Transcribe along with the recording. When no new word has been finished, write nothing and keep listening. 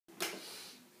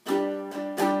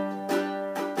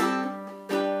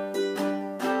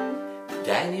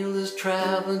is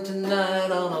traveling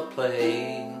tonight on a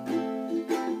plane.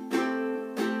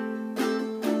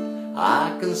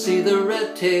 I can see the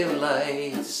red tail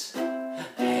lights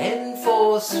heading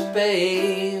for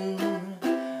Spain,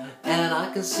 and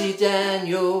I can see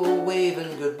Daniel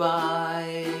waving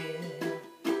goodbye.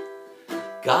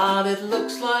 God, it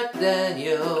looks like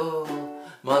Daniel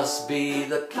must be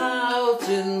the clouds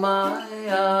in my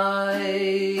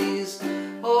eyes.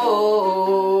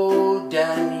 Oh,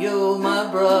 Daniel, my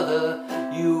brother,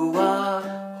 you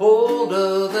are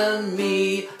older than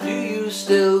me. Do you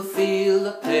still feel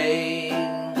the pain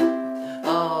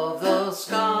of the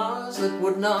scars that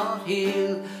would not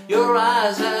heal? Your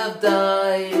eyes have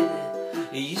died,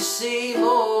 you see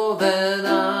more than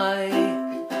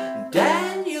I.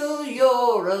 Daniel,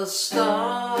 you're a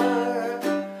star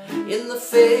in the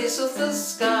face of the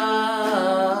sky.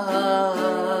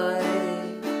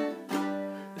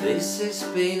 They say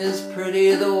Spain is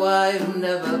pretty, though I've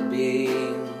never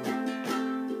been.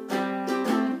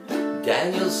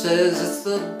 Daniel says it's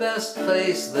the best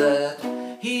place that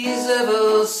he's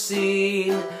ever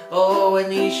seen. Oh,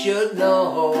 and he should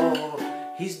know,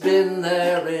 he's been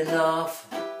there enough.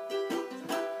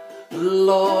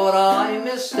 Lord, I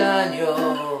miss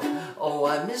Daniel, oh,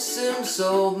 I miss him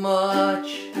so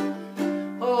much.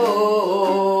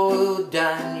 Oh,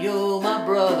 Daniel, my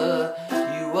brother,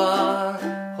 you are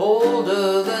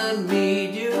older than me.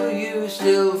 Do you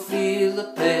still feel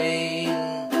the pain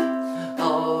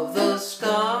of the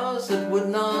scars that would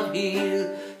not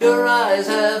heal? Your eyes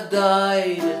have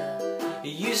died,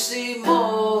 you see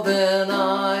more than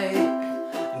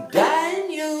I.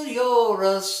 Daniel, you're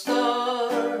a star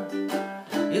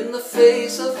in the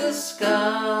face of the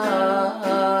sky.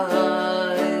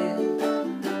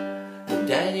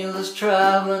 Daniel is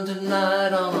traveling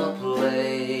tonight on a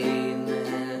plane.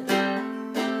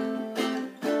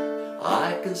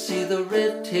 I can see the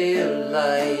red tail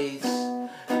lights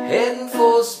heading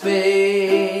for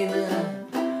Spain.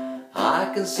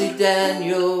 I can see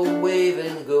Daniel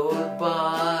waving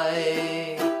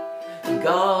goodbye.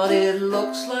 God, it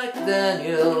looks like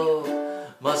Daniel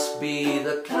must be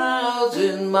the clouds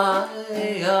in my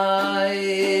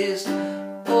eyes.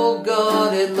 Oh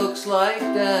God, it looks like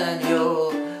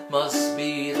Daniel must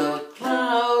be